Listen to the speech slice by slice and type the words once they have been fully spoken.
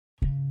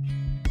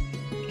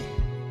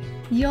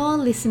You're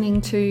listening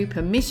to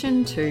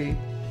Permission To,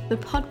 the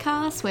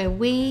podcast where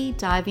we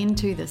dive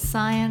into the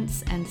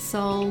science and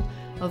soul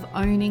of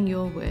owning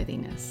your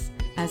worthiness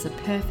as a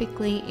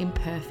perfectly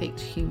imperfect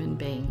human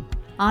being.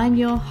 I'm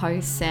your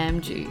host,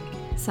 Sam Dew,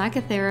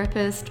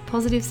 psychotherapist,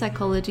 positive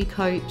psychology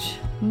coach,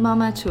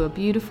 mama to a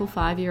beautiful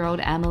 5-year-old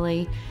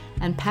Amelie,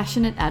 and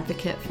passionate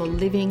advocate for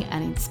living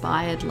an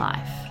inspired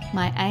life.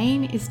 My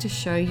aim is to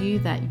show you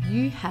that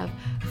you have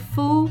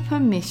full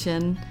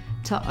permission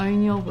to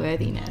own your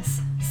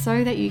worthiness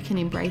so that you can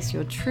embrace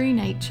your true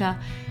nature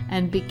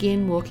and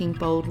begin walking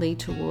boldly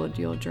toward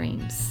your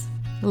dreams.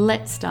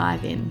 Let's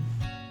dive in.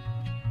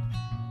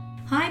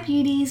 Hi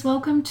beauties,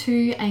 welcome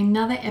to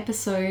another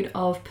episode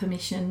of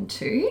Permission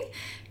To.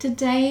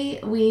 Today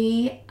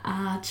we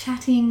are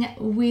chatting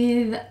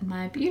with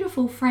my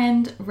beautiful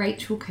friend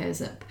Rachel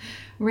Kurzyp.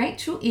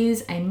 Rachel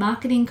is a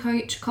marketing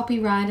coach,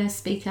 copywriter,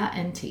 speaker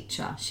and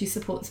teacher. She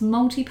supports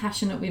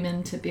multi-passionate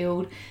women to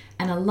build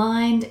an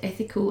aligned,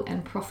 ethical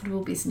and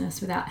profitable business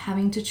without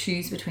having to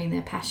choose between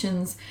their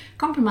passions,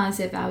 compromise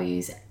their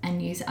values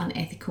and use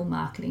unethical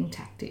marketing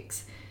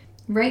tactics.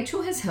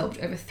 Rachel has helped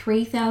over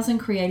 3,000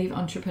 creative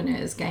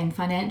entrepreneurs gain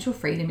financial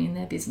freedom in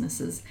their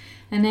businesses,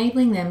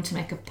 enabling them to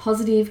make a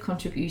positive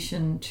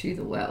contribution to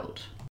the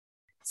world.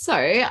 So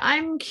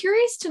I'm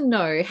curious to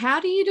know, how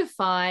do you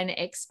define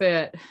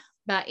expert,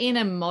 but in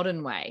a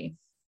modern way?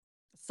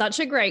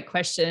 Such a great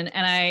question.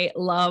 And I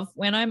love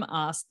when I'm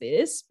asked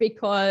this,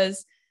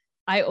 because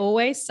I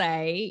always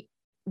say,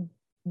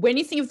 when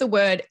you think of the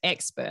word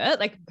expert,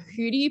 like,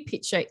 who do you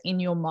picture in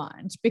your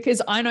mind?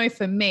 Because I know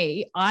for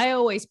me, I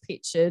always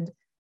pictured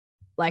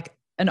like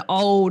an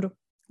old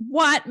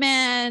white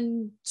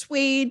man,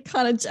 tweed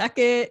kind of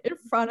jacket in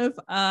front of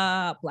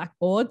a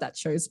blackboard. That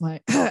shows my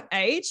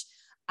age.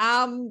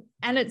 And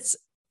it's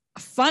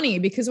funny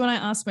because when I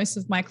ask most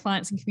of my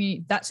clients and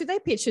community, that's who they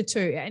picture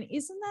too. And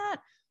isn't that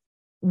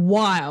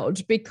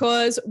wild?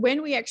 Because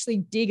when we actually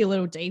dig a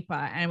little deeper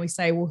and we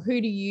say, well,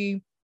 who do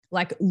you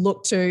like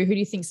look to? Who do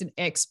you think is an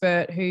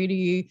expert? Who do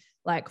you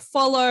like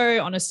follow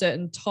on a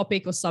certain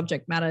topic or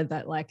subject matter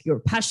that like you're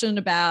passionate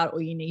about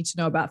or you need to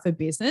know about for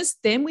business?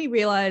 Then we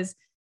realize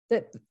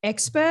that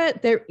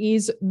expert, there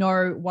is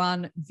no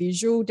one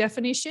visual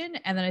definition.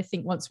 And then I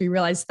think once we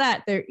realize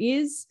that, there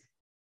is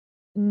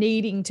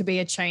needing to be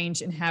a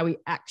change in how we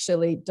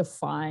actually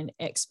define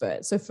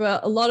expert. So for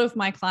a lot of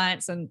my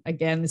clients, and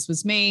again, this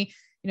was me,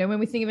 when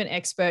we think of an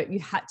expert, you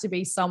had to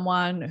be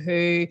someone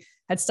who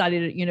had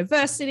studied at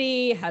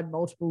university, had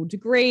multiple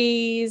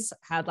degrees,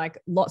 had like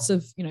lots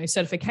of,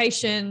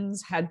 certifications,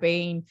 had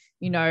been,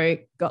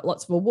 got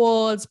lots of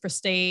awards,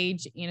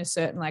 prestige in a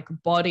certain like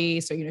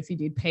body. So, if you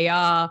did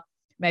PR,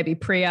 maybe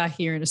PRIA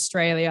here in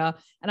Australia.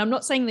 And I'm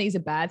not saying these are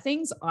bad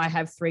things. I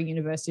have 3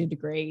 university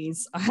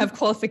degrees. I have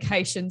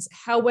qualifications.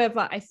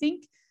 However, I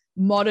think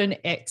modern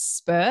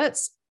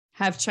experts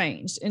have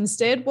changed.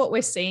 Instead, what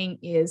we're seeing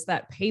is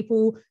that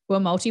people who are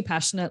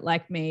multi-passionate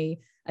like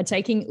me are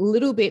taking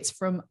little bits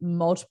from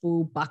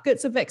multiple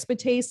buckets of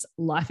expertise,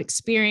 life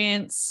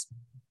experience,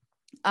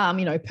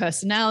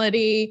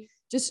 personality,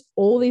 just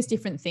all these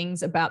different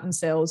things about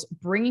themselves,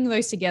 bringing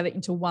those together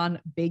into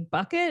one big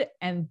bucket.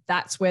 And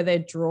that's where they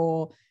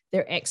draw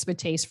their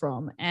expertise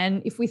from.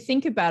 And if we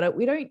think about it,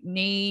 we don't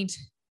need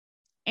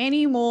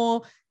any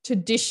more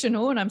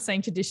traditional, and I'm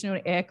saying traditional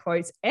in air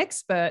quotes,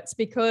 experts,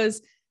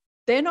 because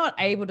they're not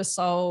able to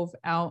solve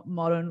our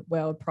modern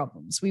world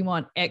problems. We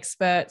want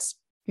experts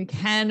who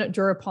can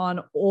draw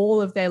upon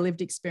all of their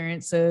lived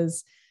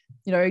experiences,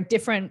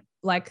 different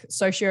like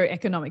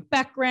socioeconomic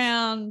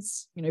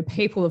backgrounds,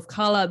 people of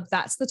color.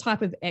 That's the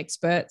type of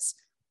experts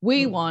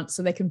we want,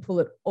 so they can pull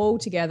it all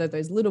together,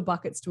 those little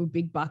buckets to a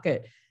big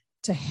bucket,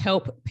 to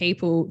help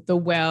people, the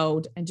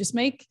world, and just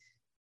make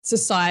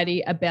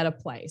society a better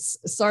place.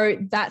 So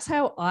that's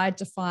how I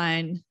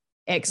define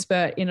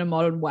expert in a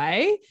modern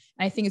way.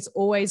 And I think it's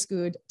always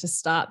good to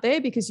start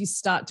there, because you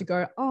start to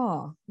go,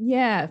 oh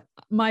yeah,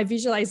 my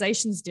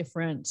visualization's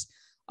different.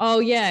 Oh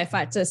yeah, if I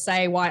had to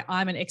say why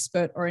I'm an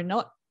expert or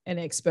not an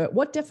expert,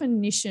 what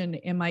definition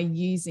am I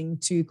using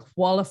to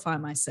qualify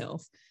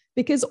myself?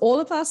 Because all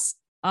of us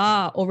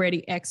are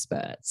already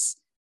experts.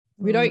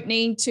 We don't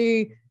need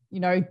to,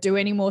 do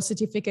any more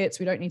certificates.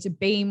 We don't need to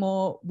be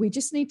more. We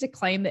just need to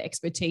claim the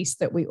expertise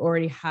that we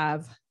already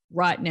have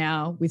right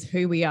now with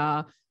who we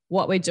are,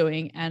 what we're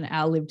doing, and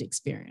our lived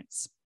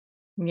experience.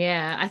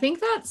 Yeah, I think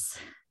that's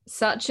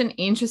such an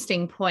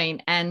interesting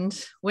point. And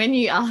when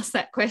you ask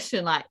that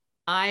question, like,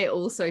 I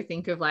also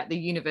think of like the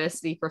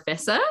university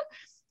professor,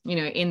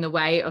 in the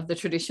way of the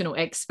traditional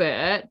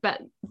expert.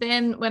 But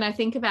then when I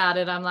think about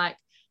it, I'm like,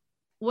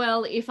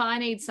 well, if I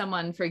need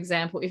someone, for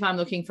example, if I'm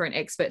looking for an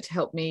expert to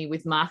help me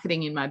with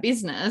marketing in my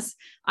business,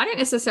 I don't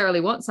necessarily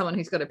want someone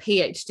who's got a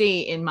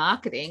PhD in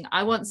marketing.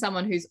 I want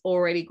someone who's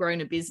already grown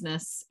a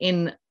business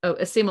in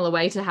a similar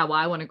way to how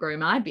I want to grow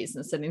my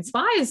business and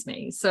inspires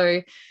me.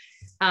 So,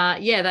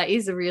 that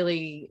is a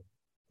really,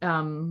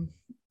 something,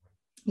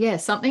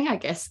 I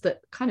guess,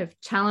 that kind of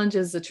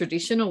challenges the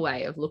traditional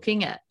way of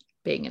looking at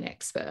being an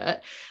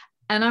expert.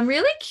 And I'm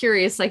really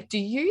curious, like, do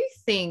you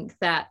think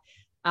that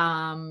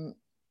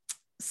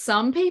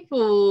some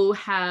people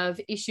have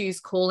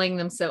issues calling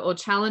themselves or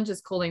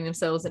challenges calling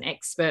themselves an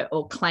expert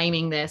or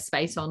claiming their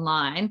space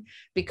online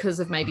because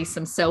of maybe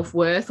some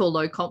self-worth or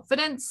low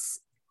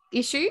confidence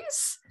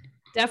issues.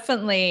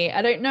 Definitely.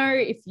 I don't know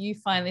if you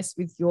find this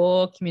with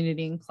your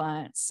community and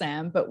clients,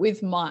 Sam, but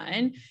with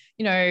mine,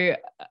 you know,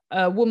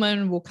 a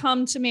woman will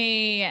come to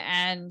me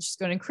and she's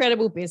got an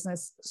incredible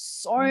business,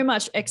 so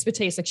much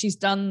expertise. Like she's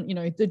done, you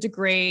know, the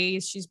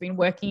degrees, she's been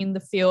working in the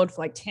field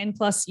for like 10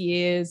 plus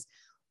years.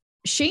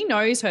 She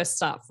knows her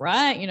stuff,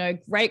 right? You know,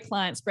 great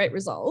clients, great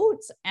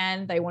results,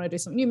 and they want to do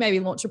something new, maybe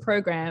launch a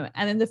program.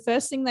 And then the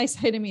first thing they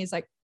say to me is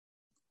like,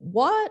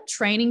 what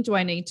training do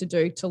I need to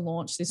do to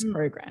launch this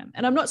program?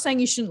 And I'm not saying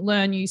you shouldn't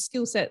learn new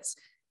skill sets,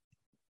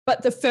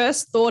 but the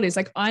first thought is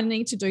like, I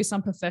need to do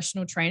some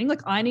professional training.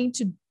 Like I need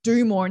to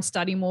do more and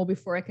study more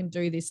before I can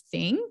do this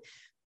thing.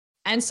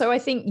 And so I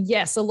think,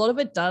 yes, a lot of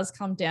it does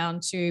come down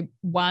to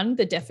one,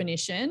 the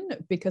definition,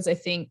 because I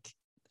think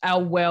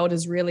our world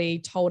has really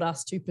told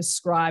us to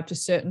prescribe to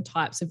certain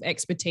types of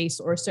expertise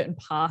or a certain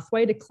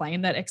pathway to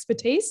claim that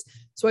expertise.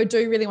 So I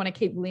do really want to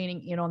keep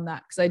leaning in on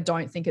that because I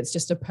don't think it's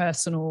just a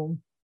personal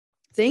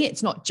thing.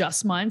 It's not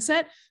just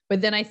mindset,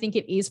 but then I think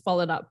it is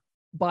followed up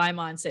by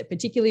mindset,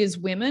 particularly as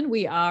women.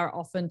 We are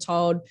often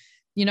told,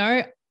 you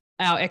know,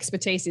 our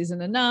expertise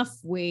isn't enough.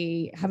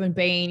 We haven't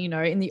been, you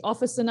know, in the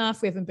office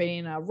enough. We haven't been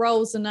in our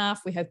roles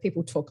enough. We have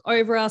people talk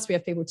over us. We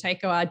have people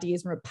take our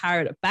ideas and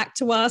parrot it back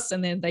to us.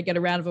 And then they get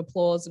a round of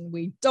applause and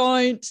we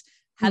don't.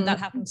 Had that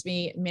happen to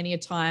me many a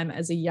time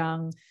as a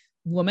young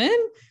woman.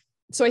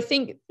 So I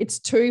think it's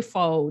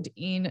twofold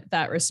in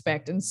that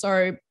respect. And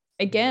so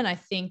again, I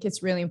think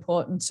it's really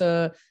important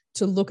to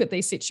look at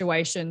these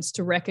situations,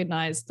 to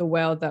recognize the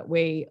world that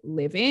we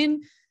live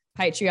in,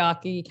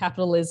 patriarchy,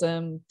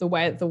 capitalism, the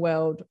way that the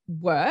world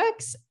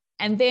works,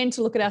 and then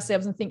to look at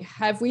ourselves and think,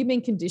 have we been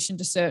conditioned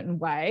a certain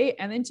way?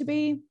 And then to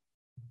be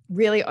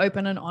really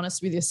open and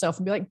honest with yourself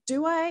and be like,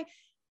 do I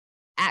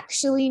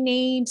actually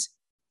need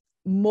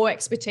more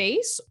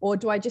expertise, or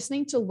do I just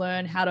need to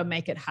learn how to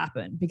make it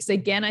happen? Because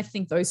again, I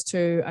think those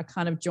two are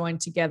kind of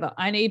joined together.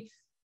 I need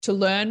to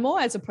learn more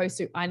as opposed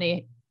to I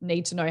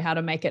need to know how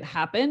to make it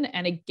happen.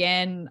 And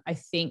again, I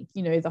think,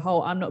 you know, the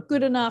whole I'm not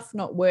good enough,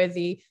 not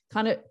worthy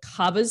kind of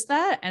covers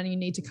that. And you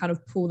need to kind of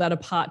pull that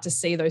apart to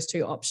see those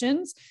two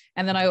options.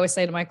 And then I always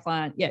say to my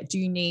client, yeah, do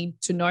you need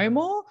to know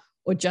more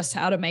or just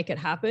how to make it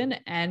happen?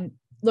 And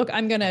look,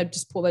 I'm going to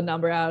just pull the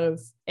number out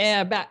of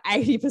about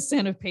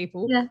 80% of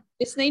people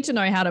just need to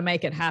know how to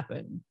make it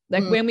happen.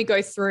 Like when we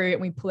go through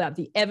and we pull out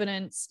the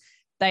evidence,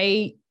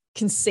 they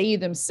can see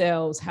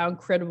themselves, how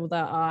incredible they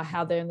are,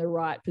 how they're in the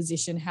right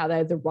position, how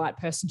they're the right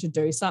person to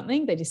do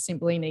something. They just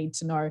simply need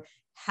to know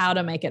how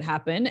to make it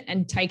happen.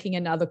 And taking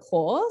another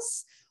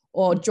course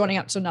or joining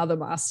up to another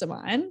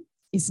mastermind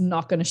is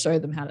not going to show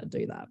them how to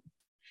do that.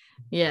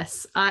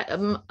 Yes,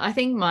 I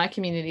think my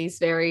community is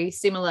very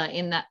similar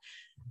in that,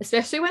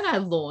 especially when I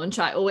launch,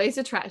 I always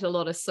attract a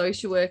lot of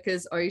social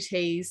workers,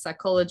 OTs,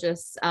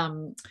 psychologists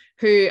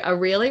who are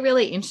really,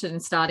 really interested in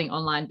starting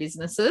online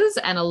businesses.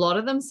 And a lot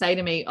of them say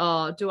to me,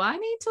 oh, do I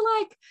need to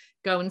like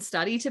go and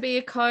study to be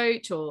a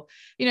coach? Or,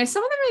 you know,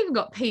 some of them have even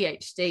got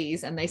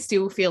PhDs and they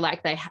still feel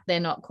like they're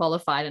not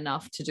qualified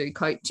enough to do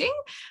coaching.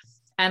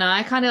 And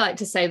I kind of like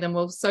to say to them,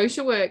 well,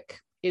 social work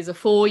is a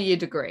 4-year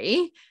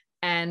degree.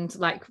 And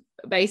like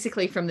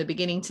basically from the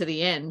beginning to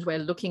the end, we're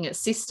looking at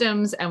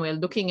systems and we're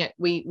looking at,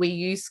 we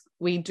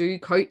do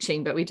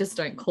coaching, but we just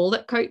don't call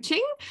it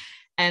coaching.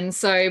 And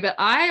so, but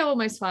I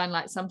almost find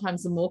like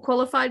sometimes the more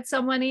qualified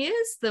someone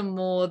is, the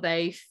more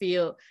they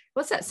feel,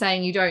 what's that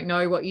saying? You don't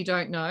know what you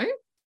don't know.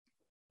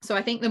 So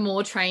I think the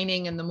more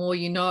training and the more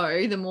you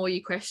know, the more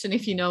you question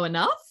if you know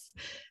enough.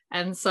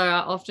 And so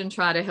I often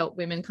try to help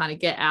women kind of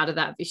get out of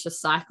that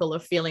vicious cycle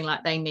of feeling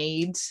like they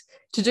need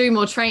to do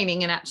more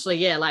training and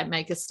actually, like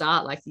make a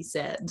start, like you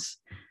said.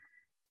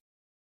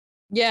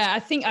 Yeah, I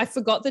think I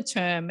forgot the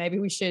term. Maybe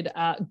we should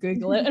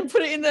Google it and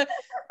put it in the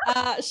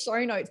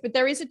show notes. But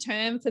there is a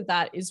term for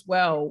that as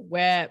well,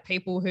 where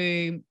people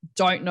who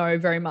don't know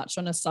very much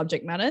on a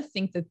subject matter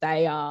think that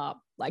they are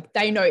like,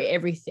 they know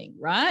everything,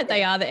 right?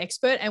 They are the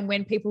expert. And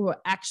when people who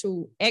are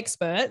actual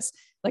experts,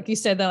 like you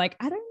said, they're like,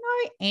 I don't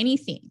know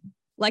anything.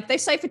 Like they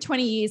say for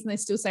 20 years and they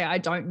still say, I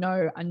don't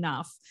know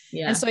enough.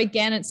 Yeah. And so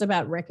again, it's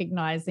about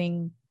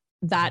recognizing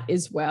that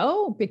as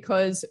well,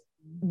 because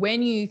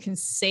when you can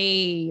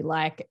see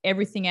like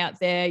everything out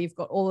there, you've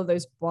got all of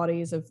those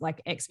bodies of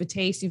like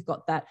expertise, you've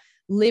got that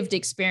lived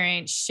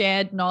experience,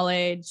 shared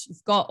knowledge,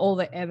 you've got all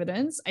the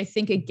evidence. I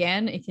think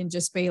again, it can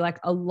just be like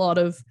a lot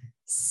of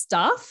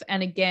stuff.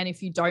 And again,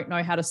 if you don't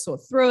know how to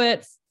sort through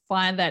it,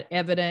 find that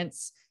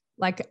evidence,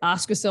 like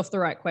ask yourself the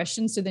right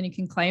questions so then you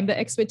can claim the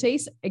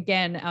expertise.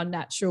 Again, our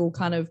natural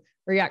kind of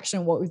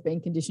reaction, what we've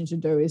been conditioned to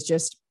do is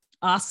just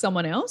ask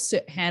someone else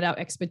to hand our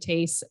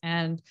expertise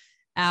and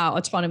our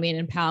autonomy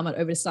and empowerment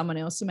over to someone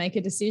else to make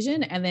a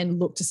decision, and then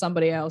look to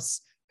somebody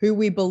else who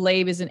we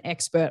believe is an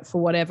expert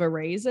for whatever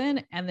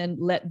reason, and then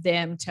let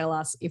them tell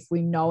us if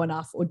we know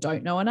enough or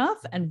don't know enough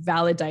and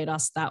validate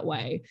us that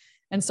way.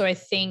 And so I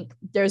think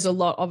there's a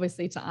lot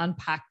obviously to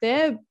unpack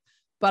there,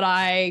 but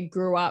I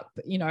grew up,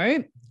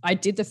 I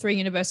did the 3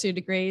 university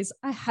degrees.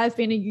 I have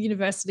been a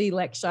university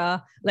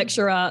lecturer.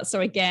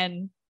 So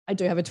again, I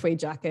do have a tweed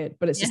jacket,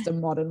 but it's just a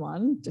modern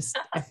one, just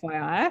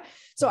FYI.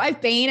 So I've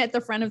been at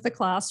the front of the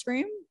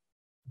classroom,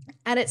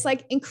 and it's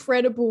like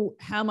incredible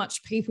how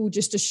much people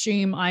just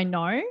assume I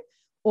know.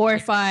 Or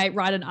if I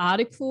write an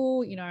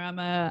article, I'm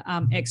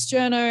a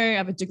ex-journo, I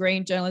have a degree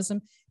in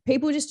journalism.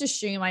 People just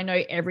assume I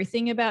know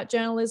everything about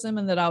journalism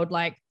and that I would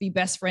like be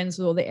best friends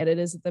with all the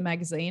editors of the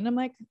magazine. I'm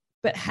like,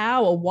 but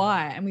how or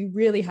why? And we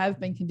really have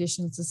been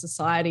conditioned as a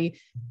society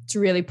to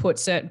really put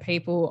certain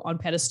people on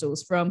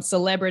pedestals, from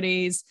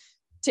celebrities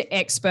to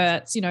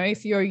experts.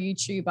 If you're a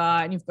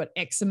YouTuber and you've got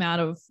X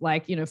amount of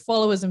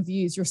followers and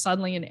views, you're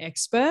suddenly an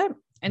expert.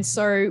 And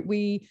so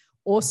we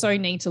also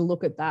need to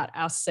look at that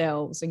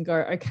ourselves and go,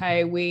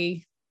 okay,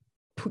 we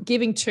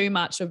giving too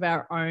much of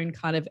our own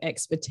kind of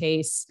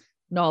expertise,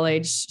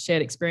 knowledge,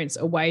 shared experience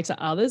away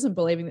to others and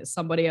believing that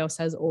somebody else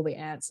has all the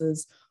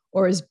answers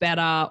or is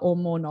better or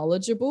more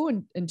knowledgeable,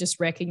 and just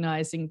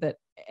recognizing that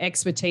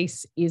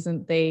expertise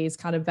isn't these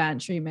kind of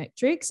vanity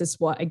metrics. It's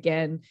what,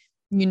 again,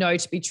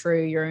 to be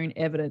true, your own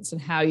evidence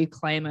and how you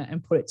claim it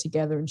and put it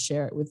together and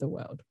share it with the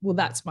world. Well,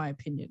 that's my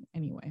opinion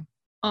anyway.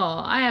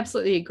 Oh, I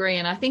absolutely agree.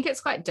 And I think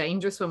it's quite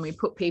dangerous when we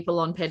put people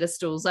on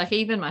pedestals. Like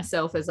even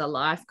myself as a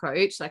life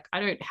coach, like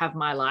I don't have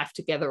my life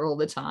together all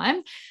the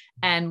time.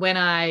 And when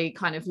I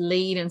kind of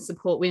lead and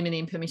support women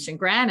in Permission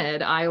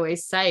Granted, I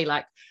always say,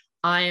 like,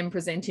 I am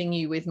presenting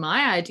you with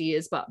my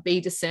ideas, but be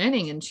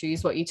discerning and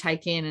choose what you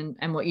take in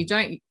and what you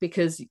don't,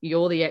 because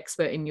you're the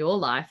expert in your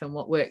life and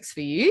what works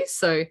for you.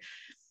 So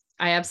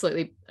I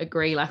absolutely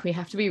agree. Like we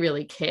have to be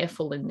really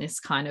careful in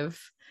this kind of,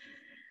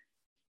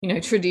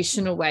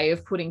 traditional way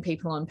of putting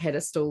people on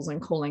pedestals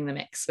and calling them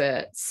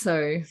experts.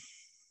 So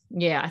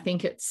yeah, I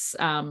think it's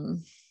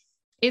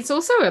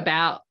also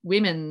about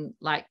women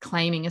like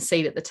claiming a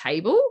seat at the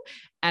table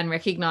and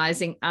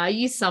recognizing, are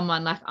you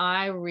someone, like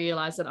I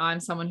realize that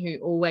I'm someone who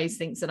always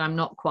thinks that I'm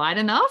not quite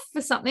enough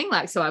for something.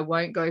 Like, so I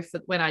won't go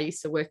for, when I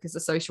used to work as a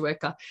social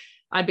worker,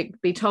 I'd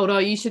be told, oh,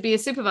 you should be a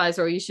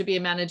supervisor or you should be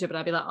a manager. But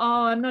I'd be like,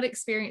 oh, I'm not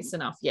experienced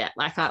enough yet.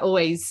 Like I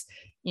always,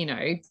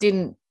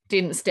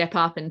 didn't step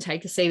up and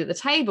take a seat at the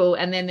table.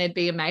 And then there'd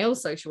be a male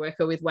social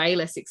worker with way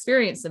less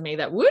experience than me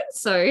that would.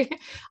 So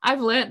I've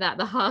learned that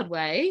the hard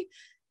way.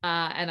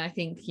 And I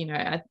think,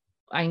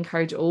 I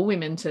encourage all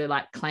women to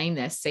like claim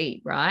their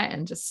seat, right?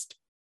 And just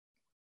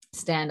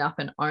stand up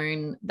and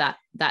own that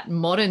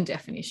modern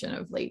definition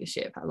of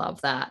leadership. I love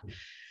that.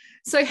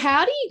 So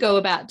how do you go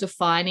about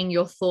defining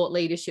your thought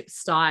leadership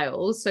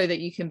style so that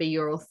you can be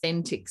your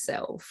authentic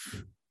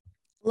self?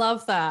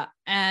 Love that.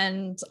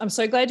 And I'm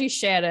so glad you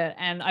shared it.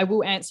 And I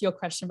will answer your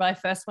question, but I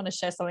first want to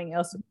share something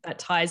else that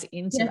ties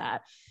into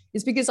that,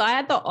 is because I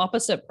had the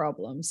opposite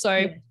problem.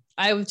 So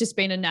I've just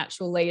been a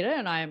natural leader,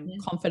 and I'm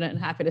confident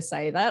and happy to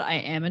say that I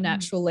am a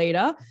natural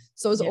leader.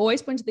 So I was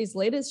always put into these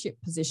leadership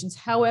positions.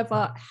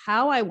 However,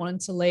 how I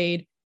wanted to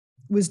lead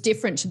was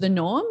different to the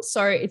norm.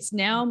 So it's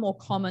now more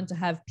common to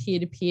have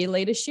peer-to-peer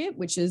leadership,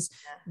 which is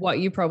what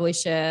you probably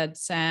shared,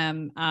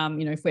 Sam,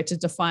 if we're to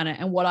define it,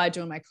 and what I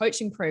do in my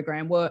coaching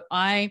program, where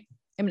I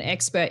am an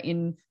expert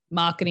in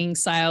marketing,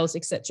 sales,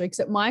 etc.,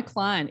 except my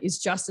client is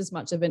just as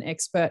much of an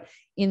expert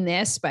in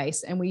their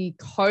space, and we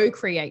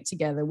co-create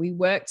together. We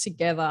work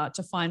together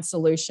to find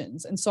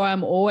solutions. And so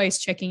I'm always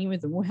checking in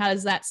with them. Well, how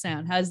does that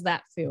sound? How does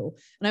that feel?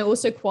 And I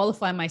also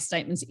qualify my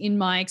statements. In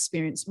my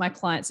experience, my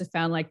clients have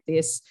found like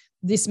this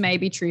may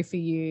be true for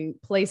you.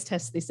 Please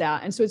test this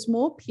out. And so it's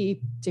more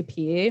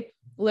peer-to-peer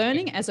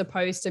learning as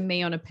opposed to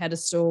me on a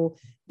pedestal,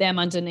 them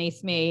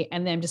underneath me,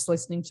 and them just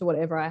listening to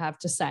whatever I have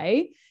to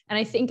say. And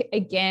I think,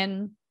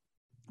 again,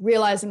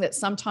 realizing that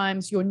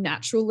sometimes your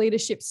natural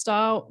leadership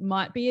style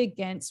might be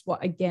against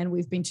what, again,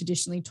 we've been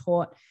traditionally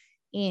taught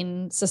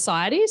in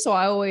society. So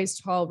I always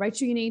told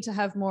Rachel, you need to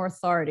have more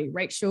authority.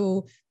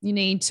 Rachel, you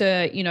need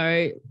to,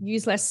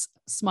 use less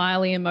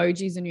smiley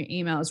emojis in your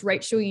emails.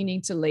 Rachel, you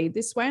need to lead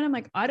this way. And I'm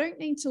like, I don't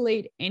need to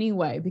lead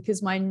anyway,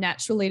 because my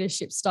natural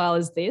leadership style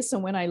is this.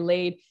 And when I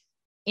lead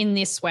in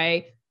this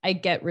way, I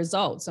get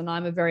results. And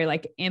I'm a very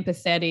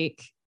empathetic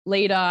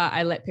leader.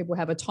 I let people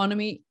have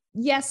autonomy.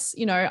 Yes,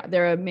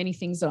 there are many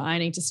things that I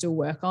need to still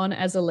work on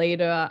as a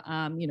leader,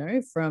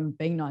 from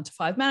being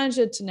 9-to-5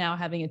 manager to now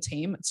having a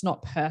team. It's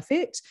not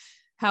perfect.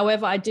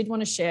 However, I did want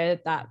to share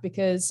that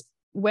because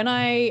when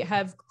I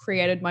have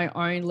created my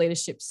own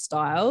leadership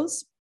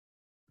styles,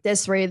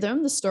 there's 3 of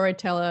them: the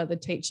storyteller, the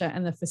teacher,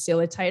 and the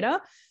facilitator.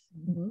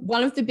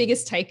 One of the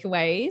biggest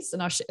takeaways,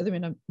 and I'll share them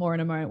in a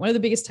moment, one of the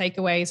biggest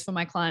takeaways for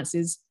my clients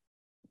is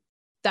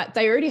that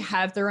they already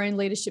have their own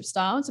leadership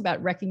style. It's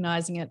about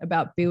recognizing it,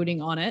 about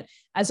building on it,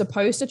 as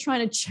opposed to trying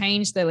to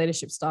change their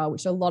leadership style,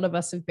 which a lot of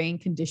us have been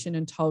conditioned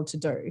and told to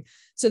do.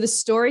 So the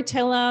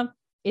storyteller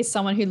is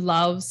someone who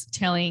loves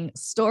telling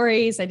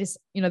stories. They just,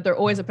 they're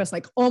always a person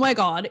like, oh my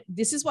God,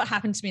 this is what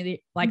happened to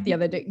me the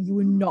other day. You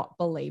would not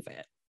believe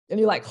it. and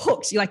you're like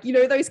hooked. You're like, you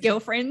know, those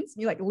girlfriends,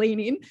 you like lean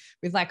in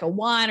with like a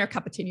wine or a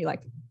cup of tea and you're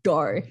like,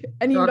 go.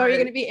 And you know you're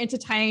going to be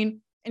entertained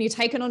and you're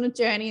taken on a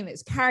journey and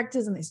there's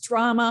characters and there's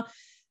drama.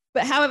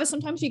 But however,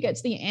 sometimes you get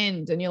to the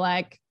end and you're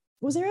like,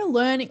 was there a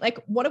learning? Like,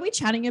 what are we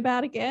chatting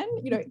about again?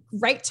 You know,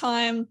 great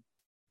time,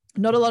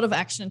 not a lot of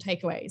action and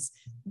takeaways.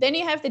 Then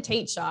you have the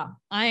teacher.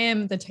 I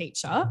am the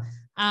teacher,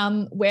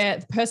 where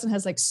the person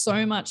has like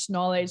so much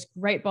knowledge,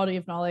 great body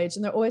of knowledge.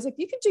 And they're always like,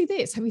 you can do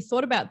this. Have you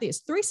thought about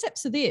this? 3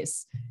 steps of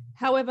this.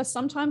 However,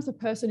 sometimes the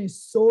person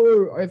is so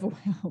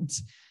overwhelmed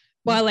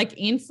by like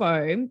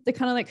info. They're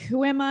kind of like,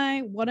 who am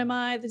I? What am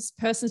I? This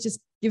person's just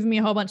giving me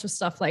a whole bunch of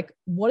stuff. Like,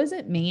 what does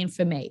it mean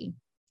for me?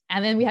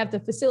 And then we have the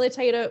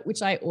facilitator,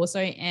 which I also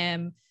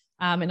am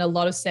in a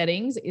lot of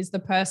settings, is the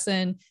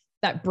person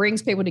that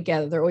brings people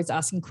together. They're always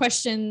asking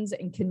questions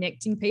and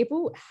connecting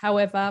people.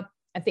 However,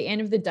 at the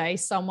end of the day,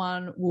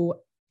 someone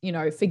will, you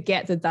know,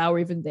 forget that they were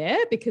even there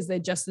because they're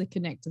just the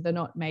connector. They're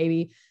not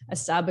maybe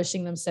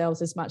establishing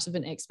themselves as much of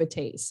an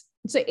expertise.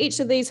 So each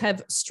of these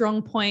have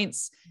strong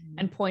points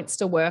and points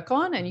to work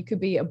on. And you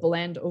could be a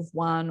blend of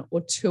 1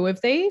 or 2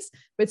 of these,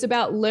 but it's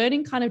about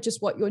learning kind of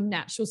just what your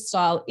natural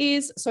style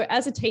is. So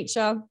as a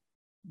teacher,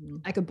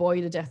 I could bore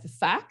you to death with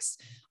facts.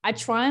 I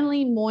try and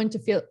lean more into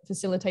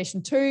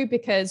facilitation too,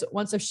 because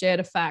once I've shared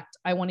a fact,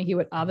 I want to hear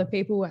what other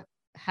people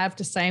have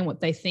to say and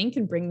what they think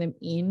and bring them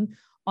in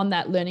on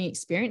that learning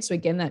experience. So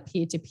again, that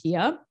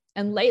peer-to-peer.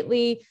 And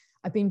lately,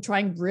 I've been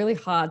trying really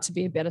hard to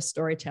be a better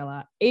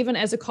storyteller. Even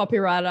as a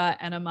copywriter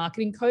and a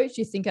marketing coach,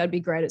 you think I'd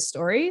be great at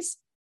stories.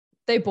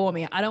 They bore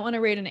me. I don't want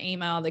to read an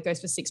email that goes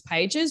for 6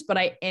 pages, but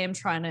I am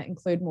trying to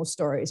include more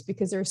stories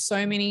because there are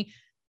so many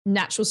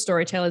natural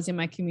storytellers in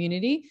my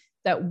community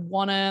that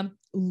want to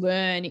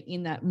learn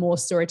in that more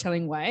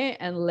storytelling way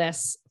and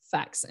less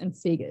facts and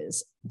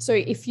figures. So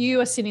if you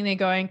are sitting there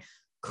going,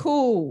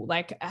 cool,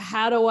 like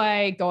how do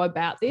I go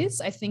about this?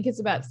 I think it's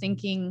about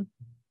thinking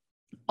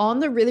on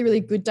the really,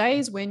 really good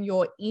days when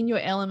you're in your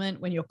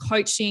element, when you're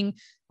coaching,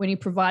 when you're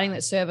providing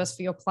that service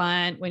for your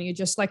client, when you're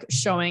just like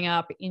showing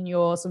up in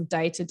your sort of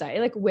day to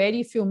day, like where do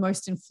you feel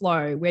most in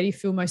flow? Where do you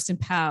feel most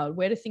empowered?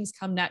 Where do things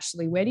come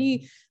naturally? Where do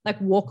you like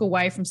walk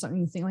away from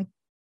something and think like,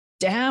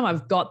 damn,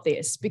 I've got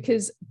this,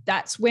 because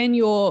that's when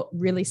you're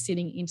really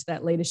sitting into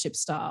that leadership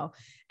style.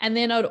 And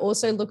then I'd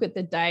also look at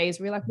the days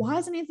where you're like, why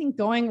isn't anything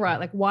going right?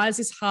 Like, why is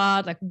this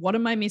hard? Like, what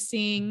am I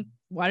missing?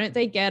 Why don't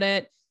they get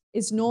it?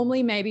 It's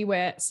normally maybe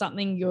where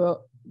something you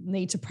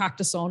need to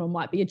practice on or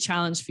might be a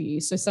challenge for you.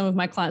 So some of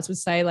my clients would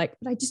say like,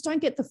 but I just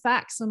don't get the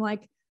facts. I'm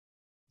like,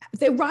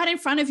 they're right in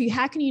front of you.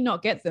 How can you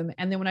not get them?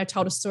 And then when I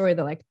told a story,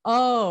 they're like,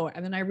 oh,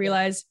 and then I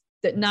realized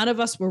that none of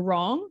us were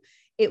wrong.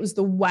 It was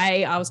the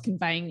way I was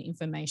conveying the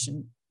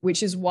information,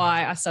 which is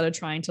why I started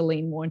trying to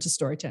lean more into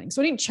storytelling.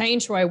 So I didn't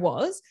change who I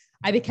was.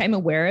 I became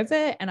aware of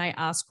it and I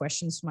asked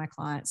questions to my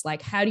clients,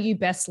 like, how do you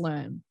best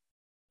learn?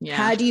 Yeah.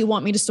 How do you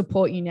want me to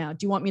support you now?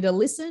 Do you want me to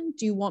listen?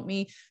 Do you want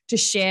me to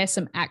share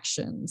some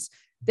actions?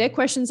 They're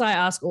questions I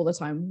ask all the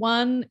time.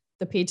 1,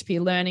 the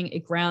peer-to-peer learning,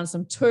 it grounds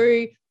them.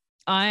 2,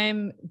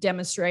 I'm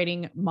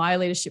demonstrating my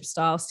leadership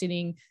style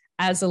sitting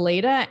as a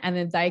leader, and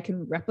then they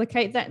can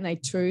replicate that and they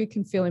too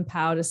can feel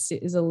empowered to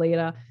sit as a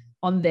leader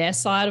on their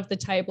side of the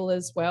table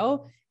as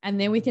well. And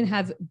then we can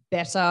have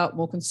better,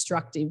 more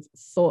constructive,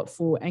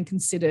 thoughtful and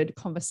considered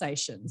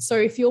conversations. So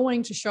if you're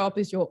wanting to show up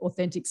as your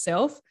authentic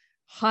self,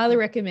 highly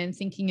recommend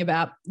thinking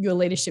about your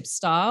leadership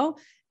style.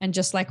 And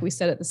just like we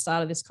said at the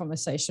start of this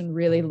conversation,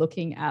 really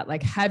looking at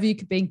like, have you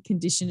been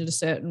conditioned in a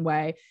certain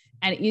way?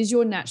 And is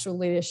your natural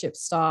leadership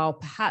style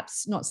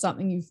perhaps not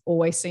something you've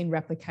always seen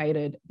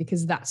replicated,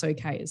 because that's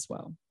okay as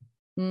well.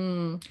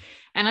 And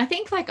I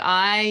think like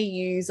I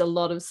use a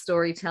lot of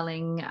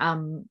storytelling.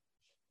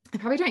 I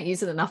probably don't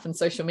use it enough in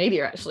social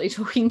media, actually.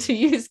 Talking to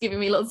you is giving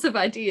me lots of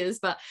ideas,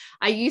 but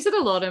I use it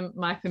a lot in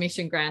my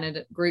permission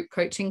granted group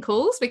coaching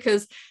calls,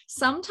 because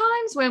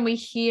sometimes when we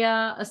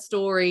hear a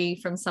story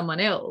from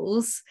someone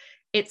else,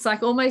 it's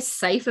like almost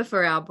safer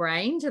for our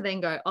brain to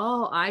then go,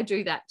 oh, I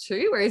do that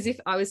too. Whereas if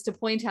I was to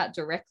point out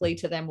directly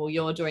to them, well,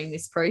 you're doing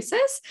this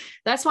process.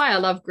 That's why I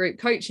love group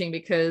coaching,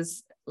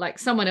 because like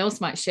someone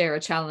else might share a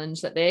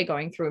challenge that they're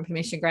going through in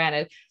permission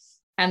granted,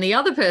 and the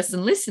other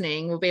person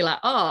listening will be like,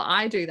 oh,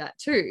 I do that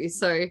too.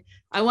 So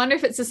I wonder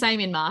if it's the same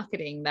in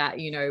marketing, that,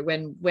 you know,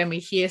 when we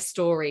hear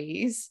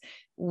stories,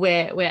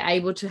 we're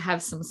able to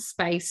have some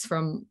space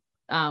from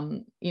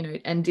you know,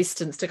 and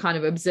distance to kind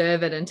of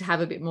observe it and to have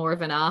a bit more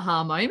of an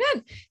aha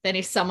moment than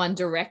if someone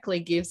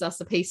directly gives us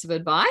a piece of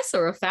advice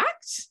or a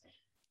fact.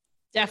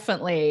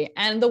 Definitely.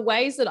 And the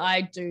ways that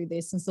I do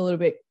this, it's a little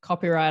bit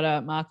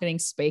copywriter marketing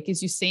speak,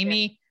 is you see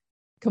me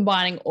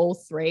combining all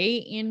 3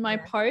 in my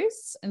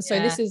posts. And so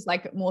this is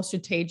like more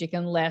strategic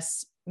and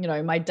less, you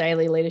know, my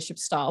daily leadership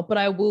style, but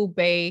I will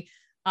be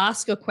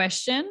ask a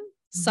question,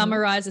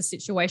 summarize a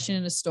situation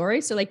in a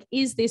story. So like,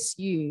 is this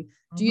you?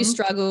 Do you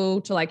struggle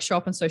to like show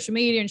up on social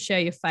media and share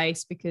your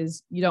face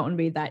because you don't want to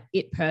be that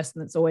it person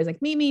that's always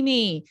like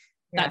me?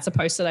 That's a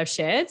post that I've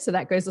shared. So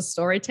that goes to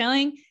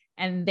storytelling.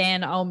 And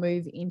then I'll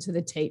move into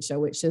the teacher,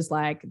 which is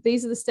like,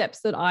 these are the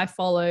steps that I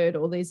followed,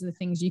 or these are the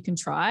things you can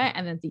try.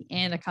 And at the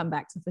end, I come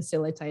back to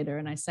facilitator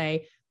and I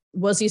say,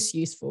 was this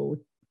useful?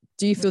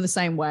 Do you feel the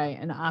same way?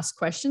 And ask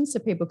questions so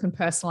people can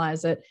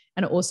personalize it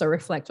and also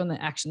reflect on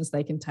the actions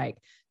they can take.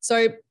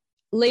 So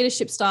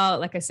leadership style,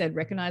 like I said,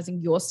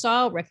 recognizing your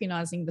style,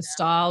 recognizing the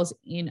styles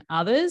in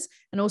others,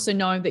 and also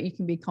knowing that you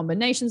can be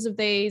combinations of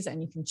these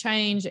and you can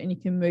change and you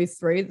can move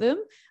through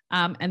them.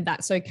 And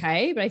that's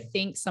okay. But I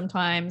think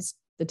sometimes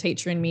the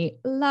teacher in me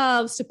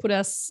loves to put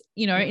us,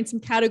 in some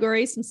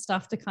categories, some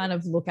stuff to kind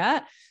of look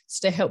at,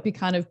 just to help you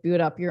kind of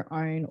build up your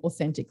own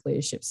authentic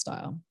leadership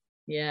style.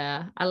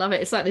 Yeah, I love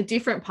it. It's like the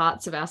different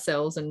parts of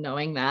ourselves and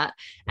knowing that.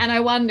 And I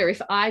wonder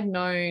if I'd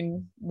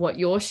known what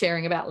you're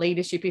sharing about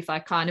leadership, if I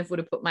kind of would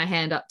have put my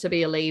hand up to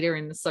be a leader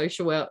in the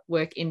social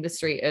work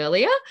industry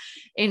earlier,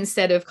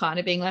 instead of kind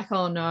of being like,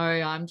 oh no,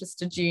 I'm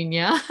just a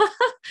junior.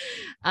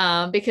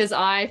 Because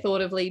I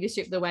thought of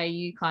leadership the way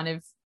you kind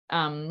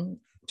of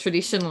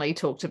traditionally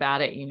talked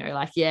about it,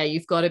 like, yeah,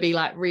 you've got to be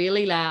like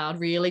really loud,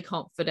 really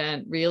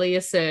confident, really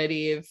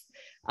assertive.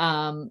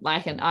 And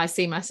I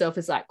see myself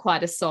as like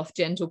quite a soft,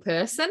 gentle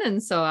person.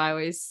 And so I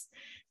always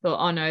thought,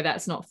 oh no,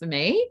 that's not for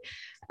me.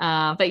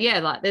 But yeah,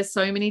 like there's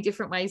so many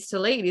different ways to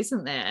lead,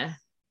 isn't there?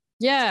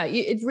 Yeah,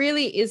 it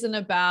really isn't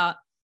about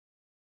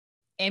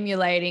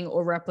emulating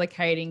or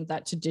replicating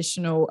that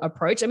traditional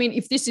approach. I mean,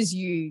 if this is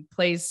you,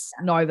 please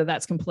know that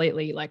that's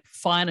completely like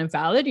fine and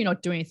valid. You're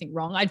not doing anything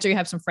wrong. I do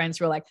have some friends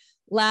who are like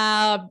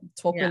loud,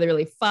 talk really,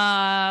 really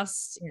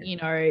fast,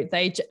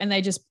 they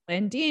just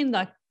blend in,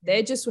 like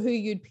they're just who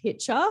you'd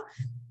picture.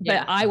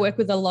 But I work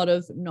with a lot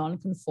of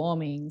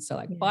non-conforming. So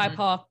like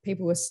BIPOC,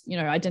 people with,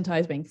 identify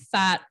as being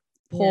fat,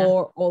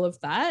 poor, all of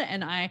that.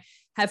 And I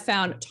have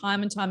found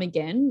time and time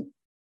again,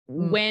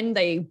 when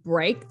they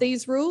break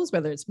these rules,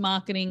 whether it's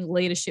marketing,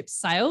 leadership,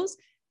 sales,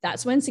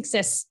 that's when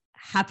success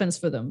happens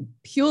for them,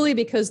 purely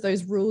because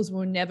those rules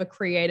were never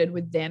created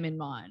with them in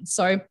mind.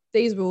 So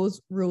these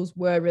rules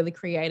were really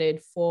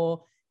created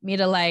for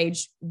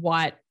middle-aged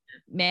white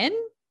men.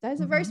 That's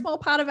a very small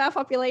part of our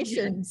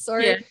population. So,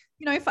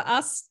 for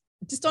us,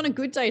 just on a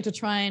good day to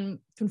try and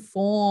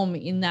conform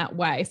in that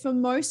way, for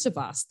most of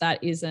us,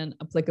 that isn't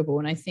applicable.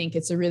 And I think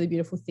it's a really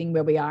beautiful thing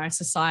where we are a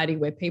society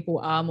where people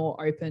are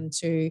more open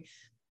to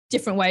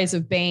different ways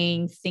of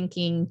being,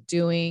 thinking,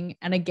 doing.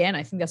 And again,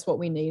 I think that's what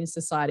we need in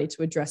society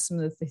to address some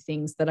of the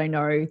things that I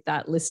know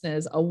that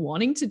listeners are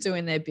wanting to do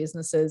in their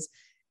businesses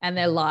and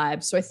their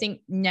lives. So I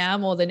think now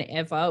more than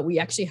ever, we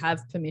actually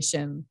have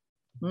permission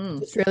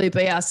to really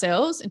be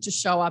ourselves and to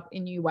show up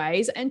in new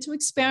ways and to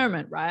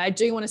experiment, right? I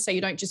do want to say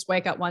you don't just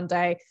wake up one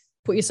day,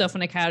 put yourself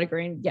in a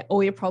category and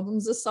all your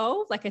problems are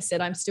solved. Like I said,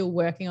 I'm still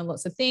working on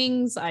lots of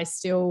things. I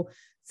still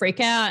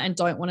freak out and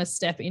don't want to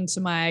step into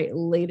my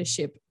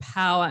leadership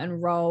power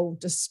and role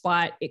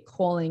despite it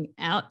calling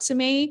out to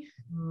me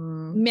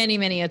many,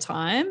 many a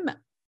time.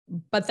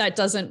 But that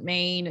doesn't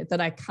mean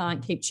that I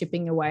can't keep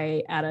chipping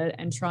away at it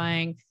and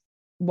trying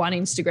one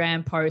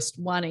Instagram post,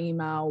 one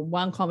email,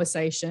 one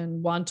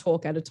conversation, one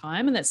talk at a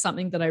time. And that's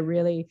something that I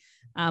really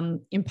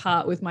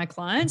impart with my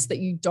clients, that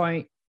you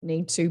don't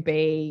need to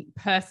be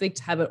perfect,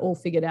 have it all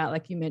figured out,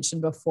 like you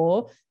mentioned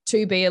before,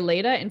 to be a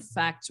leader. In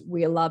fact,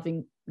 we are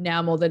loving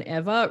now more than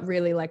ever,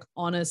 really like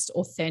honest,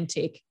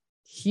 authentic,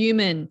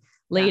 human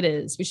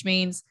leaders, which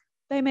means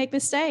they make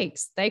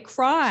mistakes, they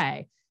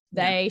cry,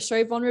 they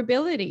show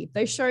vulnerability,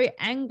 they show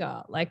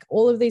anger, like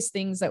all of these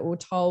things that we're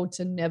told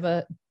to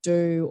never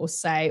do or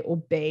say or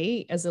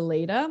be as a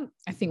leader.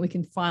 I think we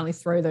can finally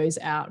throw those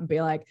out and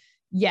be like,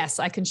 yes,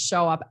 I can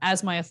show up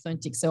as my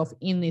authentic self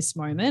in this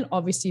moment.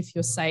 Obviously, if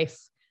you're safe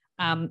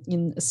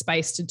in a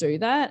space to do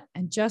that,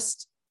 and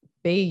just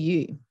be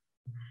you.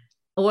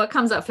 What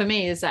comes up for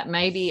me is that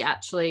maybe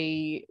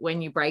actually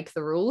when you break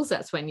the rules,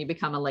 that's when you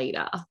become a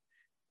leader.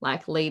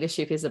 Like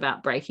leadership is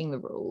about breaking the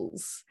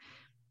rules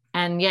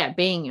and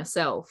being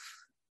yourself.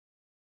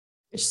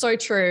 It's so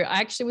true.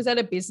 I actually was at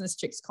a Business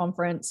Chicks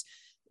conference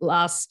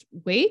last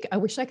week. I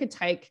wish I could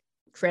take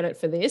credit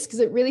for this because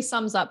it really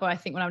sums up what I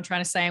think what I'm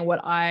trying to say and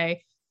what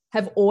I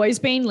have always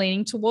been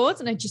leaning towards,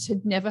 and I just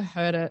had never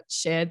heard it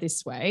shared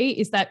this way,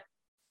 is that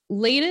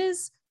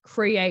leaders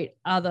create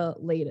other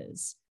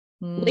leaders.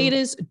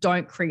 Leaders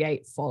don't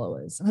create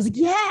followers. And I was like,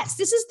 yes,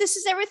 this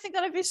is everything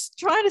that I've been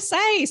trying to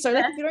say. So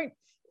like,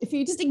 if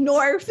you just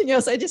ignore everything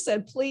else I just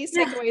said, please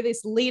take away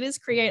this. Leaders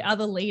create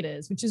other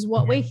leaders, which is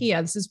what we're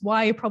here. This is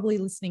why you're probably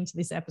listening to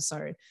this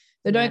episode.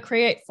 They don't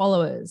create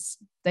followers.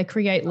 They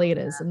create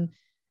leaders. And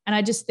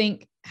I just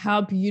think how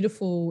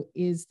beautiful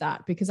is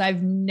that? Because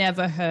I've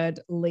never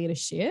heard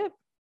leadership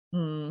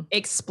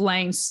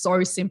explained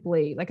so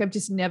simply. Like I've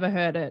just never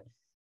heard it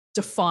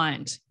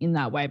defined in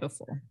that way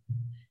before.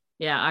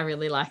 Yeah, I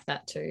really like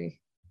that too.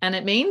 And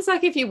it means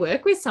like if you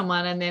work with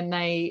someone and then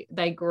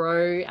they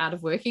grow out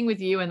of working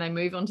with you and they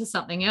move on to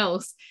something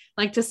else,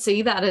 like to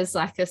see that as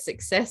like a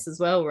success as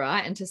well,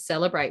 right? And to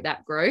celebrate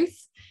that growth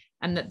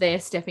and that they're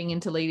stepping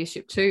into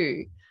leadership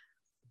too.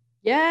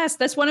 Yes,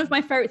 that's one of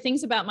my favorite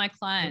things about my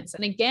clients.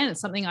 And again, it's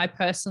something I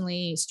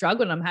personally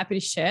struggle, and I'm happy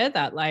to share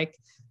that. Like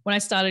when I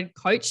started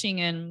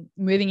coaching and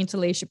moving into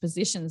leadership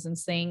positions and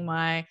seeing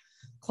my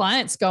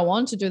clients go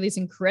on to do these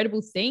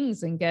incredible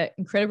things and get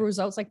incredible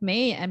results like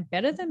me and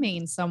better than me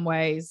in some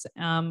ways.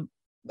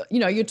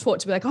 You're taught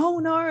to be like, oh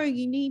no,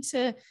 you need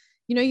to,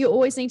 you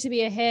always need to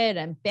be ahead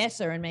and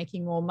better and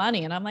making more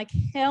money. And I'm like,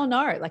 hell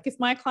no. Like if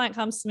my client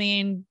comes to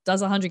me and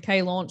does a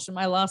 100K launch and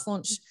my last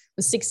launch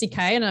was 60K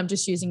and I'm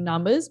just using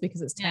numbers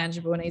because it's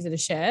tangible and easy to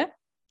share.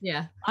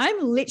 Yeah. I'm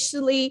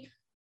literally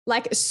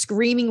like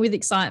screaming with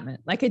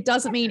excitement. Like it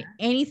doesn't mean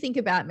anything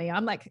about me.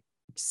 I'm like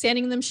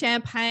sending them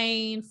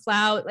champagne,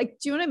 flowers. Like,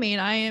 do you know what I mean?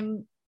 I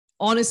am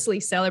honestly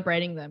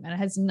celebrating them and it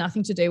has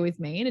nothing to do with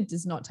me and it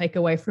does not take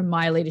away from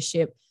my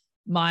leadership,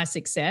 my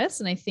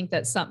success. And I think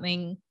that's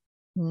something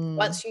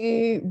once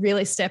you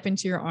really step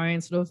into your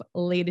own sort of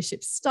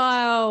leadership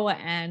style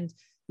and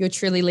you're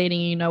truly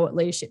leading, you know what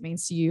leadership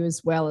means to you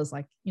as well as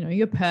like,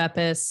 your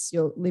purpose,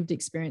 your lived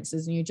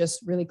experiences, and you're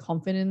just really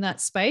confident in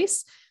that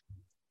space.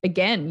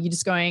 Again, you're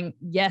just going,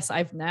 yes,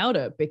 I've nailed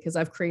it because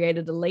I've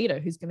created a leader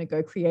who's going to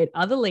go create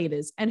other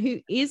leaders and who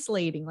is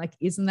leading. Like,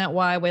 isn't that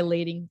why we're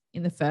leading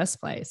in the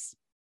first place?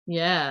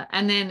 Yeah.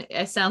 And then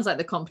it sounds like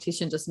the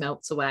competition just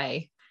melts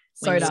away.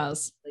 So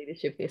does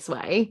leadership this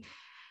way.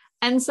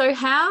 And so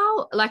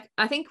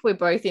I think we're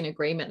both in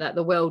agreement that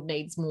the world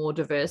needs more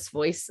diverse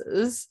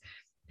voices.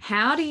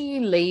 How do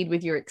you lead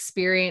with your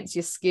experience,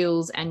 your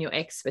skills, and your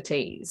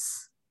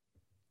expertise?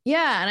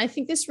 Yeah. And I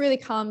think this really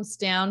comes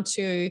down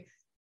to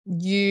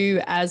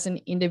you as an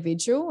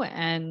individual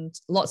and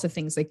lots of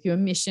things like your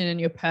mission and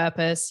your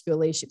purpose, your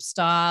leadership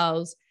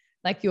styles,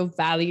 like your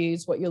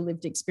values, what your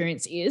lived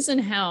experience is,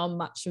 and how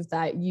much of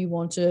that you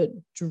want to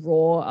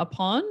draw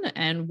upon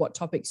and what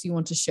topics you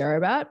want to share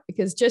about.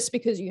 Because just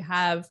because you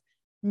have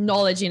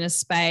knowledge in a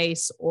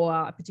space or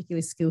a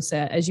particular skill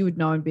set, as you would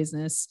know in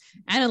business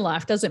and in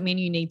life, doesn't mean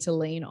you need to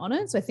lean on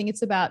it. So I think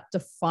it's about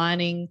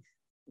defining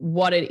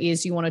what it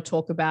is you want to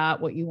talk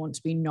about, what you want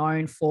to be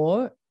known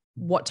for,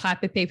 what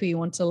type of people you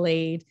want to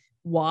lead,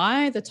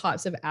 why, the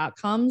types of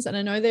outcomes. And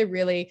I know they're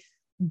really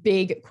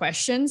big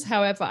questions.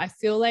 However, I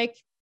feel like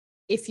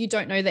if you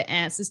don't know the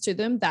answers to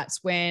them,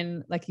 that's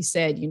when, like you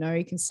said, you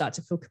can start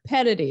to feel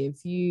competitive.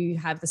 You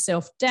have the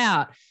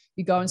self-doubt.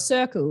 You go in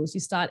circles,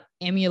 you start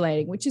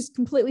emulating, which is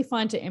completely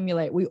fine to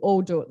emulate. We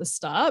all do at the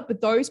start,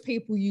 but those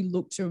people you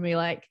look to and be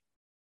like,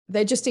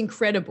 they're just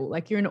incredible.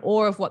 Like you're in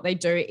awe of what they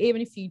do,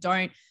 even if you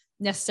don't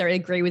necessarily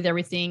agree with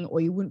everything or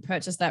you wouldn't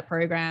purchase that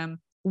program,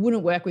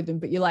 wouldn't work with them,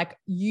 but you're like,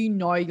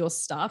 your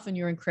stuff and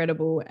you're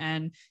incredible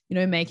and,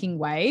 making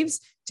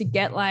waves to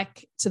get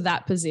like to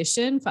that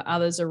position for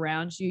others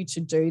around you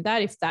to do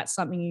that. If that's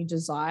something you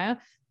desire,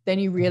 then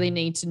you really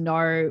need to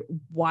know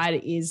why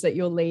it is that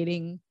you're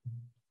leading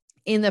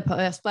in the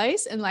first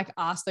place and like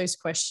ask those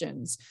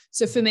questions.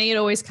 So for me, it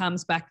always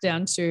comes back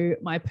down to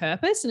my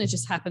purpose. And it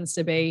just happens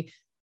to be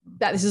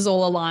that this is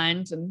all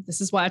aligned. And this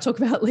is why I talk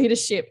about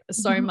leadership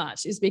so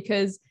much, is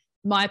because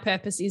my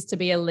purpose is to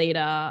be a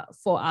leader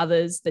for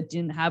others that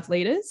didn't have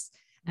leaders.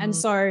 And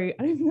so I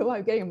don't even know why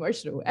I'm getting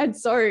emotional. And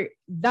so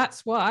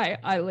that's why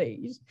I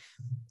lead.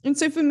 And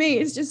so for me,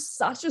 it's just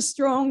such a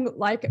strong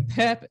like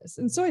purpose.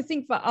 And so I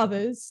think for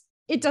others,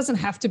 it doesn't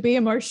have to be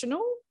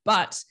emotional,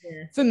 but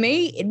for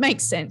me, it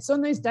makes sense. So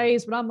on those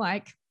days when I'm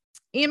like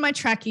in my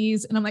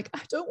trackies and I'm like,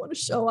 I don't want to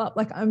show up,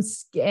 like I'm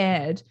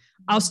scared,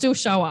 I'll still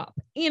show up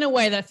in a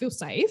way that I feel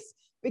safe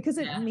because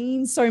it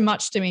means so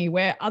much to me,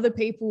 where other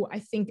people, I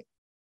think,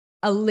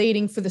 are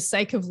leading for the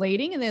sake of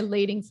leading and they're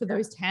leading for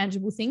those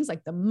tangible things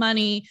like the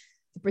money,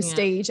 the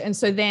prestige. And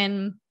so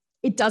then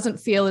it doesn't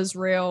feel as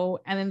real.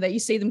 And then that you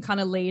see them kind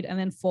of lead and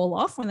then fall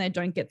off when they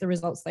don't get the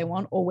results they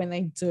want or when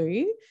they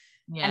do.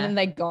 And then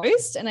they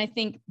ghost. And I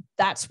think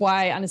that's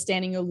why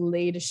understanding your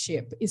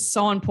leadership is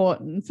so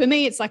important. For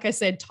me, it's like I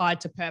said,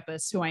 tied to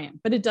purpose, who I am,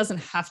 but it doesn't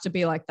have to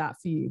be like that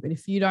for you. But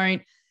if you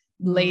don't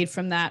lead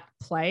from that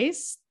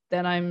place,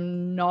 then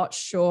I'm not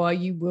sure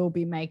you will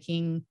be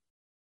making,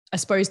 I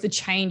suppose, the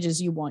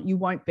changes you want. You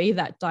won't be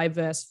that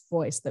diverse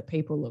voice that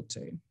people look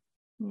to.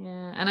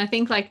 Yeah. And I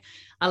think like,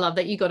 I love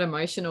that you got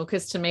emotional,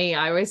 because to me,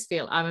 I always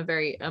feel I'm a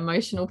very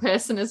emotional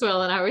person as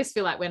well. And I always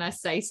feel like when I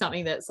say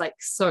something that's like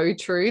so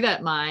true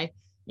that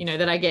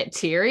that I get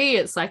teary,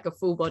 it's like a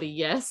full body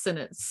yes. And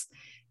it's,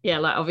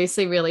 like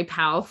obviously really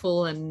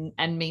powerful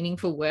and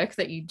meaningful work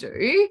that you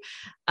do.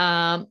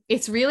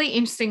 It's really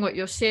interesting what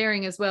you're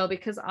sharing as well,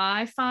 because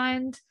I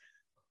find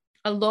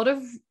a lot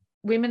of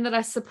women that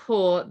I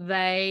support,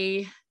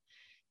 they're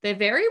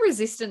very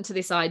resistant to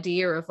this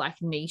idea of like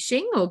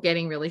niching or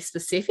getting really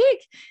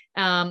specific.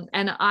 And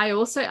I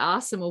also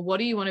ask them, well, what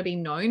do you want to be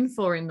known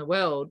for in the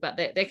world? But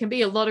there can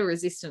be a lot of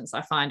resistance,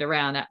 I find,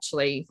 around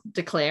actually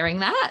declaring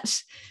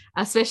that,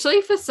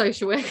 especially for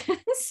social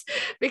workers,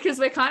 because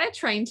we're kind of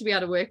trained to be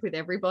able to work with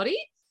everybody.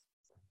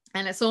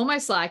 And it's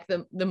almost like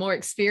the more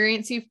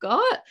experience you've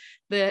got,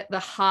 the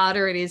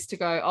harder it is to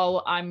go,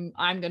 oh, I'm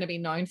going to be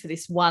known for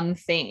this one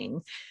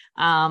thing.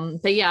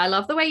 But yeah, I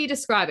love the way you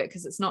describe it,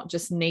 because it's not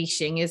just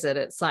niching, is it?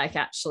 It's like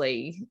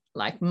actually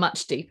like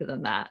much deeper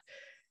than that.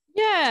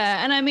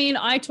 Yeah. And I mean,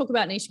 I talk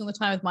about niching all the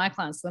time with my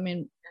clients. I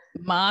mean,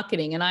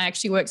 marketing. And I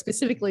actually work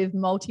specifically with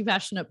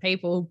multi-passionate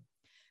people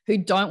who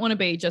don't want to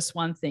be just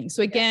one thing.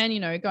 So again,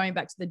 going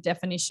back to the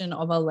definition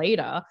of a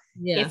leader,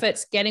 if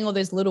it's getting all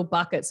those little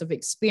buckets of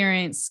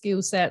experience,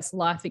 skill sets,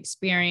 life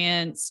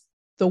experience,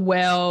 the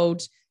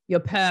world, your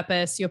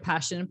purpose, your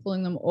passion, and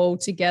pulling them all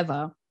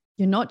together,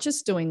 you're not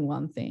just doing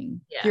one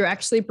thing. You're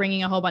actually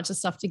bringing a whole bunch of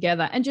stuff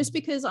together. And just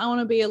because I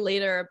want to be a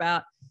leader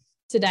about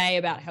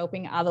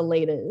helping other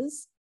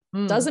leaders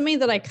doesn't mean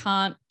that I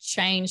can't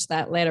change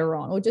that later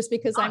on. Or just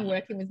because I'm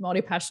working with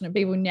multi-passionate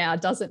people now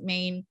doesn't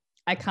mean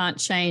I can't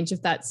change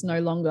if that's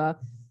no longer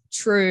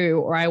true,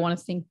 or I want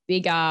to think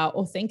bigger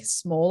or think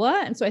smaller.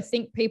 And so I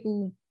think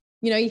people,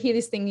 you hear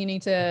this thing, you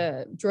need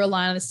to draw a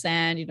line in the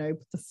sand,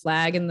 put the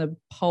flag in the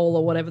pole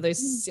or whatever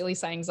those silly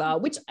sayings are,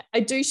 which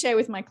I do share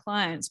with my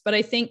clients. But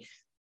I think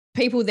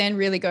people then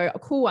really go, oh,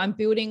 cool, I'm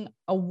building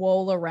a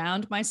wall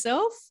around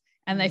myself,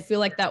 and they feel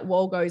like that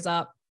wall goes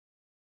up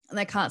and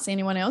they can't see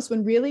anyone else,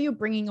 when really you're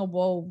bringing a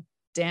wall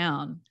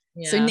down.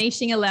 So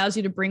niching allows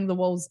you to bring the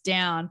walls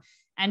down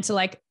and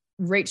to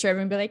reach over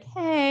and be like,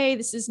 hey,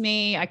 this is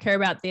me. I care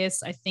about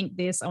this. I think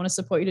this. I want to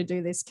support you to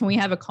do this. Can we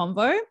have a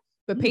convo?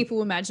 But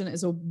people imagine it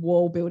as a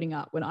wall building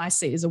up, when I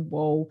see it as a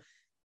wall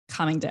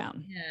coming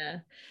down. Yeah.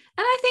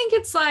 And I think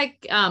it's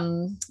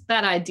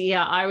that idea.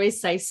 I always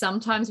say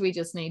sometimes we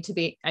just need to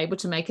be able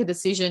to make a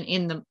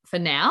decision for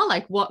now,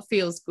 like what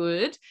feels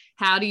good.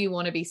 How do you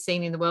want to be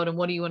seen in the world, and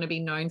what do you want to be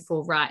known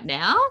for right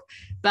now?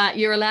 But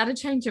you're allowed to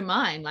change your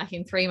mind. Like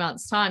in 3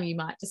 months' time, you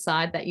might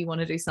decide that you want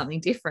to do something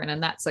different,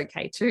 and that's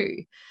okay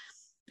too.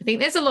 I think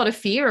there's a lot of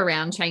fear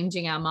around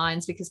changing our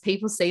minds because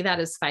people see that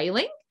as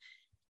failing.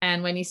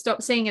 And when you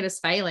stop seeing it as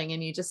failing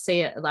and you just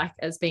see it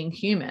as being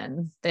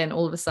human, then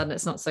all of a sudden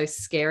it's not so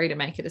scary to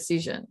make a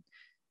decision.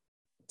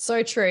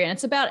 So true. And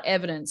it's about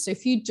evidence. So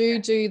if you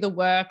do the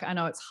work, I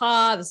know it's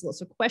hard, there's lots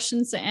of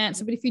questions to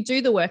answer, but if you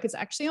do the work, it's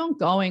actually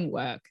ongoing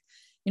work.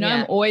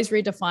 I'm always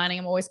redefining,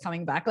 I'm always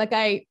coming back.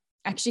 I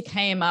actually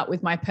came up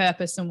with my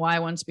purpose and why I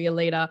wanted to be a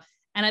leader.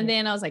 And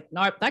then I was like,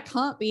 nope, that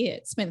can't be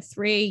it. Spent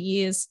 3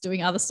 years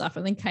doing other stuff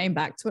and then came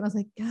back to it. I was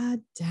like,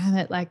 God damn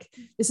it.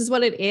 This is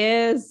what it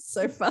is.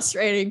 So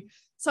frustrating.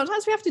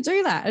 Sometimes we have to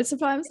do that. And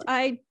sometimes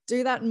I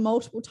do that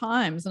multiple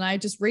times. And I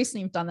just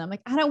recently have done that. I'm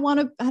like, I don't want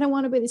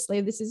to be this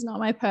leader. This is not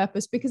my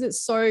purpose, because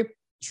it's so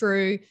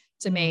true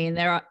to me. And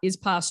there is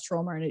past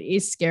trauma, and it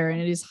is scary,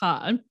 and it is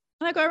hard. And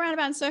I go around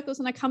about in circles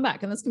and I come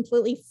back, and that's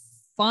completely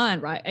fine.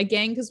 Right.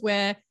 Again, because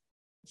we're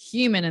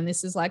human, and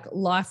this is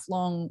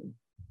lifelong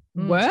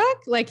work.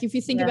 If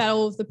you think about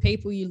all of the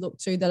people you look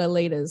to that are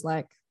leaders,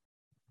 like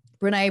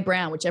Brene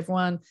Brown, which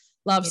everyone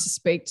loves to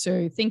speak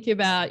to, think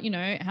about,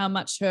 how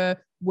much her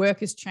work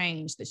has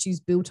changed, that she's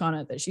built on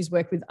it, that she's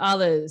worked with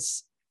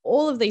others,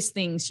 all of these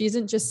things. She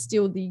isn't just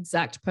still the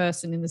exact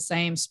person in the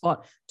same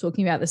spot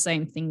talking about the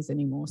same things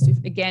anymore. So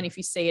if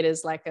you see it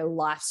as a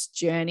life's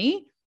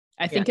journey,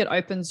 I think it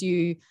opens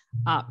you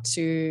up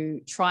to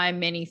try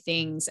many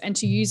things and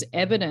to use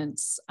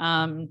evidence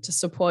to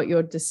support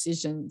your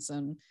decisions.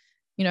 And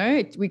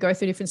we go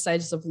through different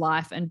stages of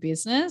life and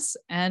business.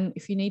 And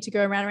if you need to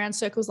go around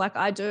circles like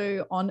I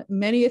do on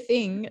many a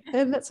thing,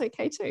 then that's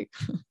okay too.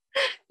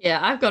 Yeah,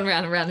 I've gone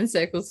round and round in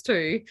circles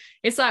too.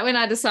 It's like when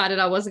I decided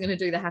I wasn't going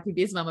to do the Happy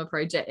Biz Mama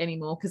project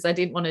anymore because I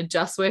didn't want to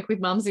just work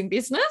with mums in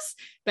business.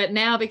 But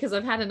now, because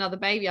I've had another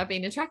baby, I've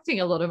been attracting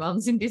a lot of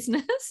mums in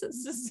business.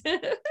 It's just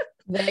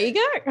there you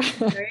go.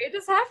 It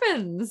just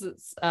happens.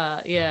 It's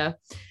I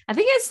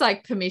think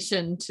it's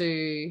permission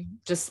to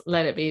just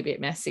let it be a bit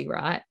messy,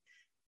 right?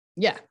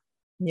 Yeah.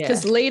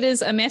 Because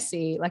leaders are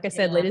messy. Like I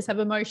said, leaders have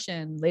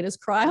emotion. Leaders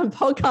cry on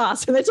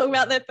podcasts when they talk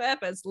about their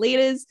purpose.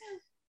 Leaders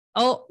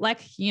are like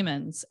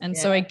humans. And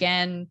so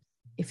again,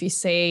 if you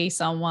see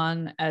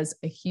someone as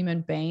a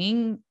human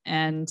being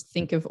and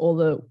think of all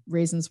the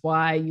reasons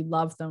why you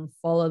love them,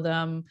 follow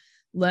them,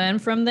 learn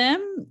from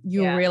them,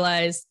 you'll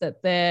realize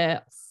that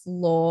their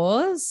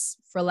flaws,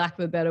 for lack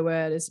of a better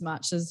word, as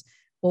much as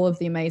all of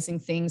the amazing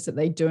things that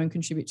they do and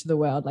contribute to the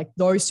world,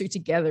 those two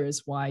together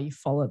is why you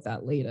follow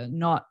that leader,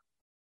 not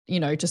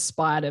just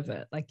spite of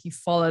it. You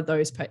follow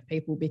those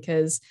people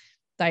because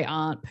they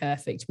aren't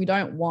perfect. We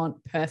don't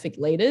want perfect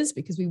leaders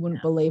because we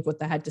wouldn't believe what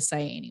they had to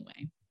say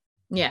anyway.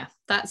 Yeah,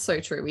 that's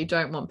so true. We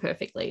don't want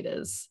perfect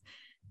leaders.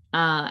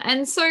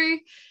 And so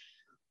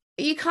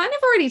you kind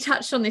of already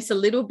touched on this a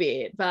little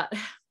bit, but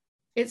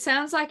it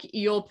sounds like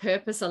your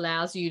purpose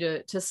allows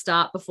you to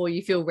start before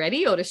you feel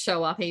ready, or to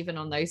show up even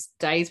on those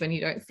days when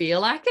you don't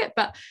feel like it.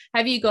 But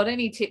have you got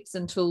any tips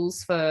and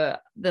tools for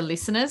the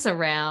listeners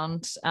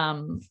around,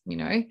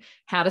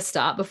 how to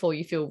start before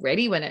you feel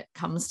ready when it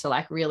comes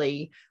to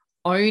really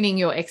owning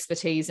your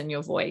expertise and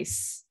your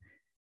voice?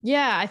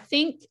 Yeah, I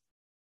think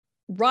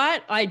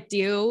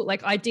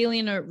ideally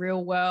in a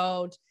real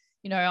world,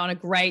 on a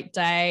great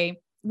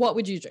day, what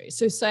would you do?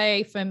 So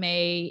say for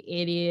me,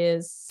 it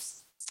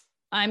is,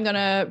 I'm going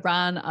to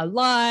run a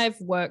live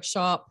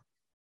workshop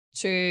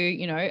to,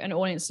 an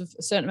audience of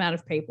a certain amount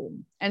of people.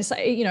 And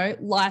say,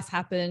 life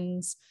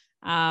happens,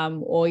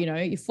 or,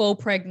 you fall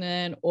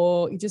pregnant,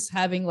 or you're just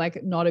having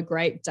not a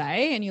great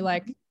day. And you're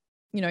like,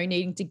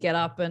 needing to get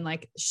up and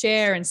like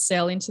share and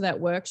sell into that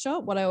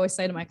workshop, what I always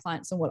say to my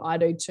clients and what I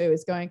do too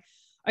is going,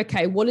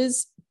 okay, what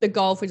is the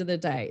goal for the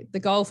day? The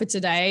goal for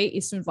today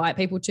is to invite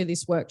people to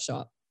this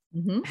workshop.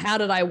 Mm-hmm. How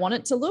did I want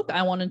it to look?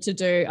 I wanted to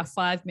do a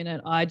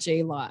 5-minute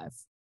IG live.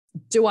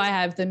 Do I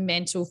have the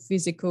mental,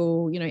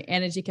 physical,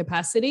 energy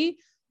capacity?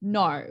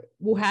 No.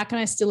 Well, how can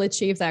I still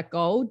achieve that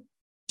goal?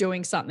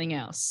 Doing something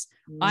else.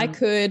 I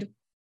could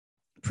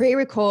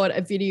pre-record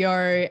a video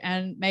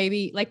and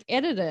maybe like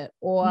edit it,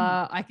 or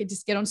I could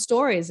just get on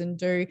stories and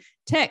do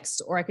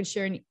text, or I could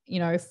share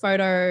a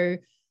photo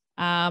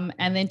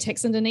and then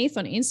text underneath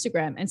on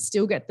Instagram and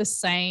still get the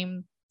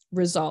same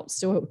results,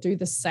 still do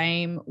the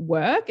same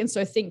work. And so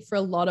I think for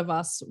a lot of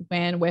us,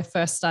 when we're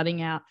first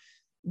starting out,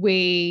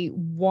 we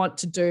want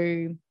to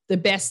do the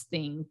best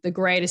thing, the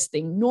greatest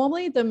thing,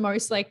 normally the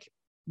most like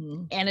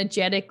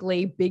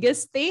energetically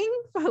biggest thing,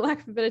 for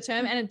lack of a better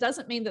term. And it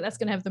doesn't mean that that's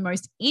going to have the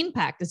most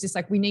impact. It's just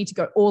like we need to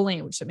go all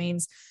in, which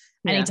means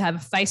I need to have a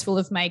face full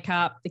of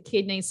makeup. The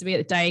kid needs to be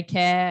at the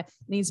daycare,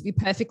 needs to be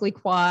perfectly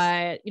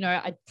quiet.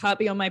 I can't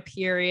be on my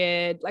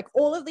period, like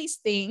all of these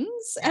things.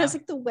 Yeah. And it's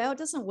like the world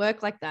doesn't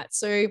work like that.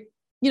 So,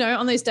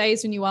 on those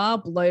days when you are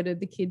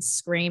bloated, the kid's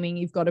screaming,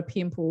 you've got a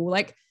pimple,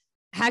 like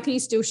how can you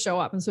still show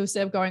up? And so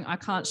instead of going, I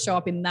can't show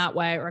up in that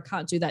way, or I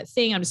can't do that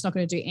thing, I'm just not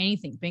going to do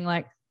anything, being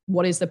like,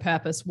 what is the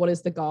purpose? What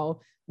is the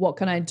goal? What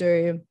can I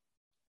do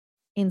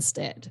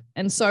instead?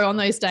 And so on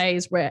those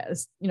days where,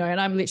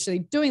 and I'm literally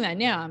doing that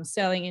now, I'm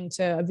selling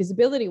into a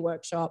visibility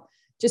workshop,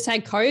 just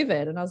had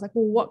COVID. And I was like,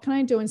 well, what can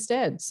I do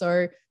instead?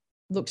 So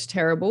looked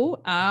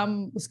terrible,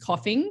 was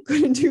coughing,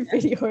 couldn't do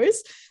videos.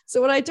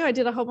 So what I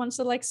did a whole bunch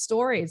of like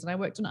stories, and I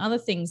worked on other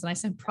things, and I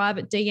sent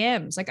private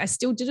DMs. Like I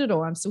still did it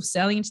all. I'm still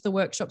selling into the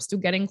workshop, still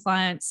getting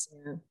clients.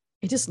 Yeah.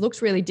 It just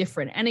looked really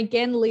different. And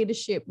again,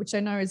 leadership, which I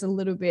know is a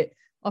little bit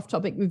off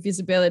topic with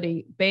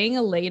visibility, being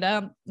a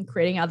leader and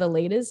creating other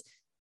leaders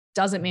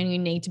doesn't mean you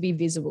need to be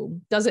visible.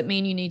 Doesn't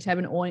mean you need to have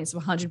an audience of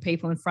 100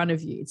 people in front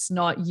of you. It's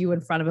not you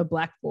in front of a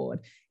blackboard.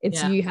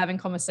 It's you having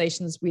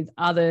conversations with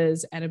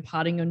others and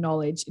imparting your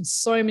knowledge in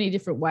so many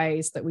different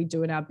ways that we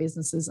do in our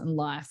businesses and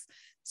life.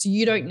 So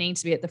you don't need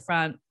to be at the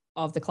front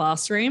of the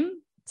classroom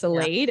to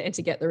lead and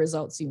to get the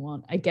results you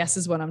want, I guess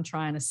is what I'm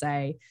trying to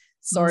say.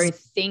 So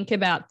think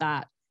about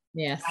that.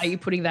 Yes. How are you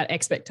putting that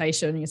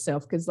expectation on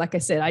yourself? Because like I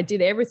said, I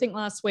did everything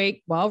last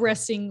week while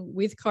resting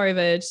with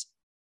COVID,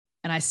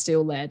 and I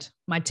still led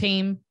my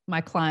team,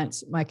 my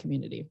clients, my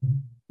community.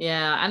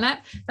 Yeah. And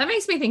that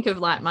makes me think of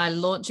like my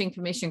launching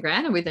Permission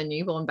Granted with a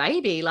newborn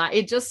baby. Like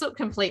it just looked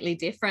completely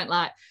different.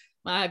 Like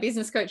my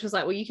business coach was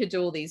like, well, you could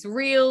do all these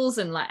reels,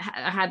 and like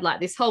I had like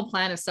this whole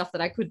plan of stuff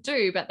that I could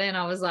do. But then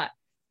I was like,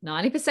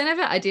 90% of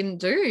it I didn't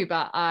do.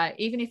 But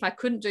even if I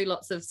couldn't do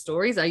lots of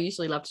stories, I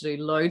usually love to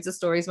do loads of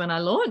stories when I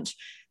launch.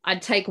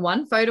 I'd take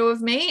one photo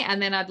of me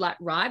and then I'd like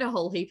write a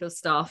whole heap of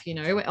stuff,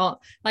 or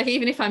like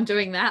even if I'm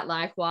doing that,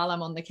 like while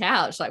I'm on the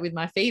couch, like with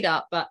my feet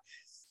up. But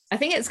I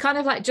think it's kind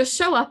of like just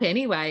show up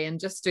anyway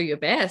and just do your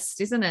best,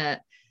 isn't it?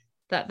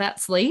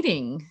 That's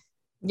leading.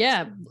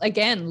 Yeah.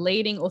 Again,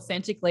 leading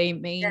authentically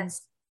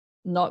means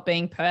not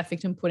being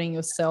perfect and putting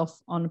yourself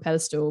on a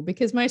pedestal,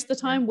 because most of the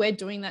time we're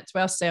doing that to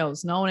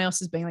ourselves. No one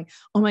else is being like,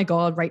 oh my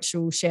God,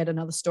 Rachel shared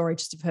another story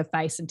just of her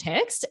face and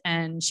text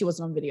and she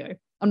wasn't on video.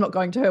 I'm not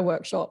going to her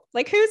workshop.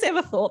 Like who's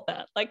ever thought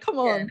that? Like, come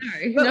on.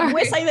 No.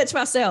 We're saying that to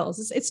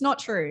ourselves. It's not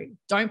true.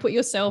 Don't put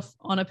yourself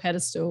on a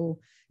pedestal,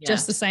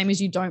 just the same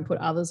as you don't put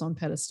others on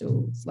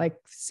pedestals. Like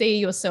see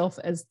yourself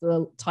as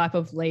the type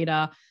of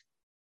leader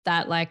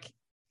that like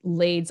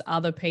leads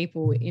other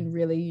people in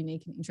really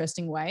unique and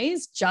interesting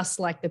ways, just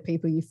like the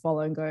people you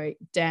follow and go,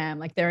 damn,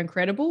 like they're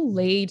incredible.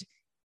 Lead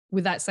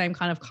with that same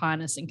kind of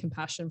kindness and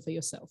compassion for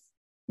yourself.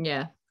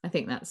 Yeah, I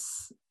think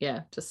that's,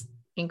 just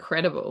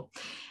incredible.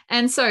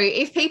 And so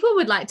if people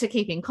would like to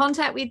keep in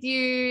contact with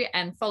you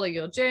and follow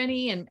your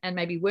journey and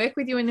maybe work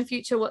with you in the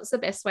future, what's the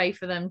best way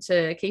for them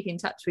to keep in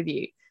touch with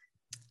you?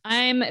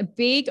 I'm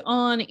big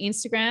on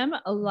Instagram.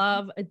 I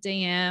love a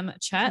DM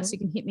chat. So you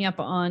can hit me up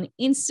on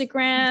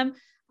Instagram.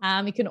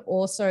 You can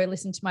also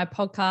listen to my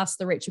podcast,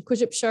 The Rachel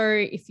Kurzyp Show,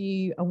 if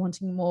you are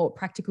wanting more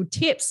practical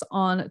tips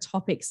on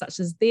topics such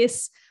as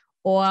this,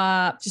 or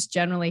just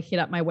generally hit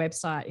up my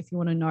website if you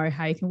want to know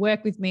how you can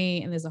work with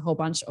me. And there's a whole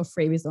bunch of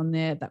freebies on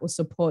there that will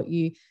support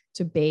you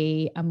to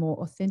be a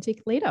more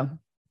authentic leader.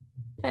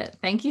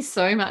 Thank you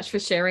so much for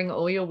sharing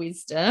all your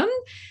wisdom.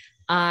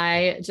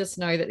 I just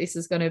know that this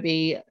is going to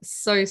be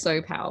so,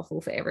 so powerful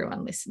for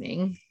everyone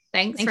listening.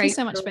 Thank you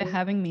so much for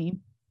having me.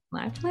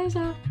 My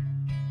pleasure.